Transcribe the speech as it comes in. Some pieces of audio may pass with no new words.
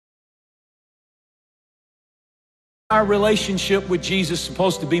Our relationship with Jesus is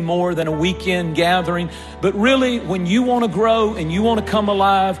supposed to be more than a weekend gathering. But really, when you want to grow and you want to come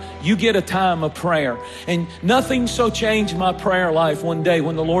alive, you get a time of prayer. And nothing so changed my prayer life one day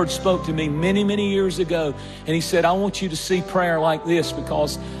when the Lord spoke to me many, many years ago. And He said, I want you to see prayer like this,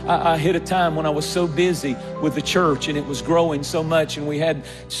 because I hit a time when I was so busy with the church and it was growing so much, and we had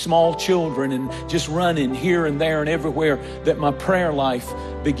small children and just running here and there and everywhere, that my prayer life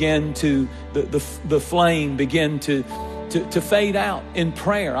began to, the flame began to fade out in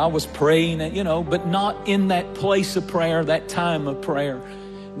prayer. I was praying, but not in that place of prayer, that time of prayer.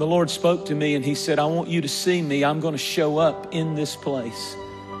 The Lord spoke to me and He said, I want you to see me. I'm going to show up in this place,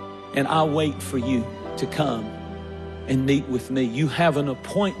 and I'll wait for you to come and meet with me. You have an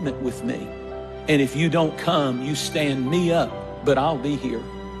appointment with me. And if you don't come, you stand me up, but I'll be here.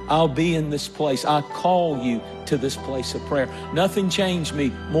 I'll be in this place. I call you to this place of prayer. Nothing changed me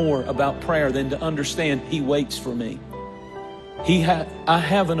more about prayer than to understand He waits for me. I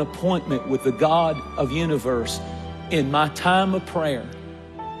have an appointment with the God of universe in my time of prayer,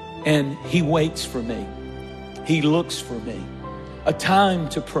 and He waits for me. He looks for me. A time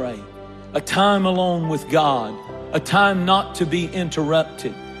to pray, a time alone with God, a time not to be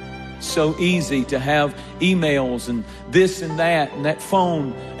interrupted. So easy to have emails and this and that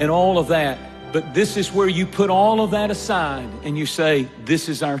phone and all of that. But this is where you put all of that aside and you say, this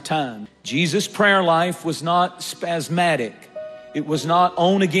is our time. Jesus' prayer life was not spasmodic. It was not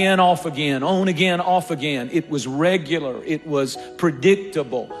on again, off again, on again, off again. It was regular. It was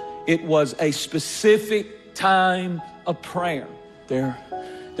predictable. It was a specific time of prayer. There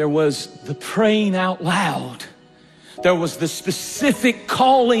was the praying out loud. There was the specific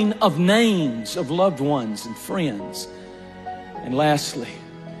calling of names of loved ones and friends. And lastly,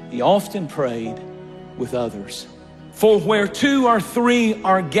 He often prayed with others. For where 2 or 3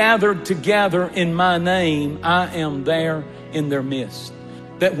 are gathered together in my name, I am there in their midst.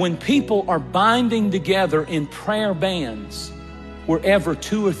 That when people are binding together in prayer bands, wherever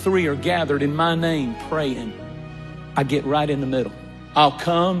 2 or 3 are gathered in my name praying, I get right in the middle. I'll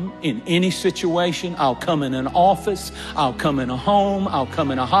come in any situation. I'll come in an office. I'll come in a home. I'll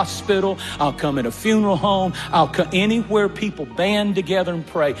come in a hospital. I'll come in a funeral home. I'll come anywhere people band together and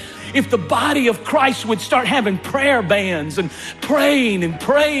pray. If the body of Christ would start having prayer bands and praying and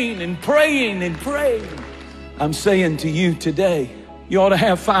praying and praying and praying, I'm saying to you today, you ought to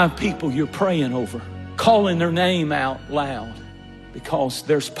have 5 people you're praying over, calling their name out loud, because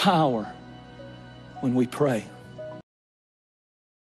there's power when we pray.